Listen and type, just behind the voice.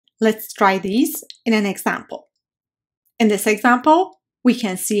Let's try these in an example. In this example, we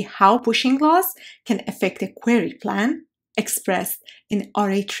can see how pushing laws can affect a query plan expressed in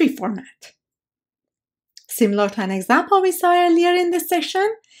array-tree format. Similar to an example we saw earlier in this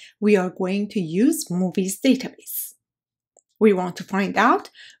session, we are going to use movies database. We want to find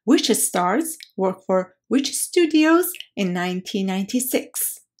out which stars work for which studios in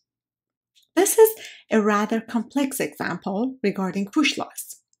 1996. This is a rather complex example regarding push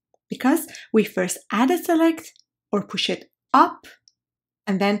laws because we first add a select or push it up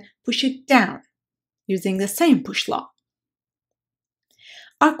and then push it down using the same push law.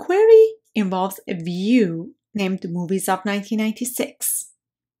 Our query involves a view named Movies of 1996,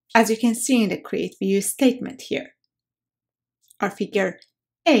 as you can see in the create view statement here. Our figure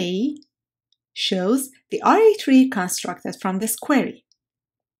A shows the array tree constructed from this query.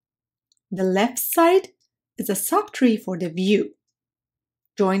 The left side is a subtree for the view,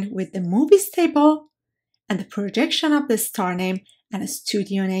 joined with the movies table and the projection of the star name and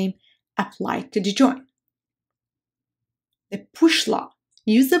studio name applied to the join. The push law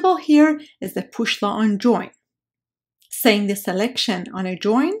usable here is the push law on join, saying the selection on a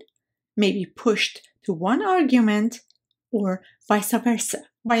join may be pushed to one argument or vice versa.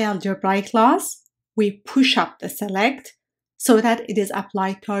 By algebraic laws, we push up the select so that it is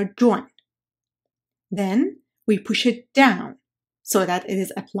applied to our join. Then we push it down so that it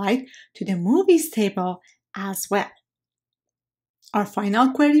is applied to the movies table as well. Our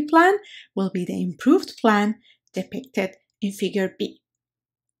final query plan will be the improved plan depicted in figure B.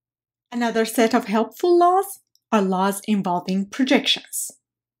 Another set of helpful laws are laws involving projections.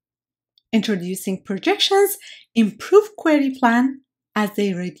 Introducing projections improve query plan as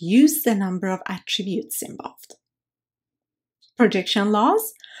they reduce the number of attributes involved. Projection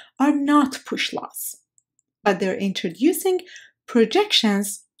laws are not push laws, but they're introducing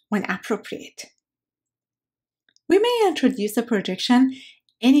projections when appropriate. We may introduce a projection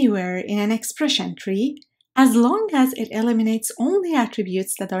anywhere in an expression tree as long as it eliminates only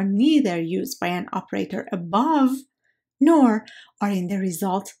attributes that are neither used by an operator above nor are in the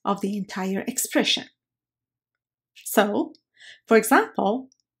result of the entire expression. So, for example,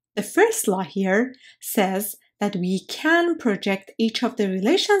 the first law here says that we can project each of the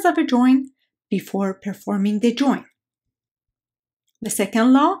relations of a join before performing the join. The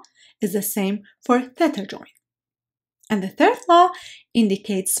second law is the same for theta join. And the third law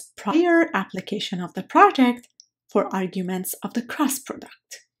indicates prior application of the project for arguments of the cross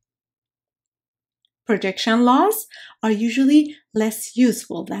product. Projection laws are usually less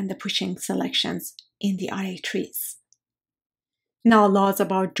useful than the pushing selections in the array trees. Now, laws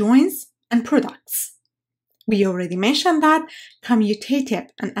about joins and products. We already mentioned that commutative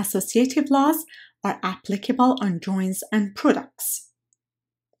and associative laws are applicable on joins and products.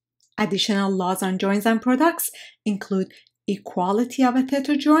 Additional laws on joins and products include equality of a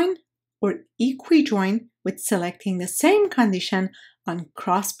theta join or equijoin with selecting the same condition on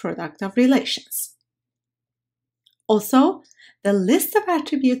cross product of relations. Also, the list of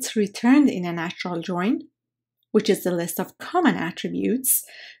attributes returned in a natural join, which is the list of common attributes,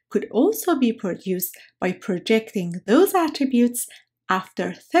 could also be produced by projecting those attributes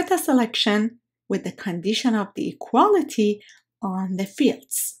after theta selection with the condition of the equality on the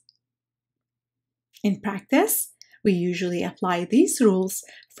fields. In practice, we usually apply these rules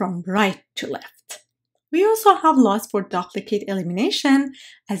from right to left. We also have laws for duplicate elimination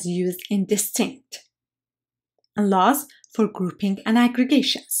as used in distinct, and laws for grouping and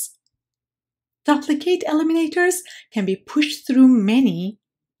aggregations. Duplicate eliminators can be pushed through many,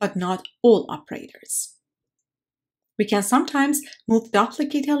 but not all operators. We can sometimes move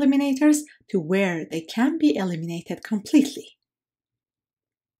duplicate eliminators to where they can be eliminated completely.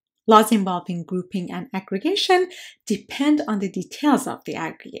 Laws involving grouping and aggregation depend on the details of the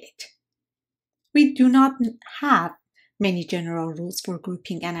aggregate. We do not have many general rules for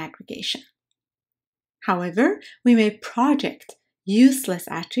grouping and aggregation. However, we may project useless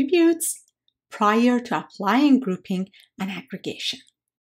attributes prior to applying grouping and aggregation.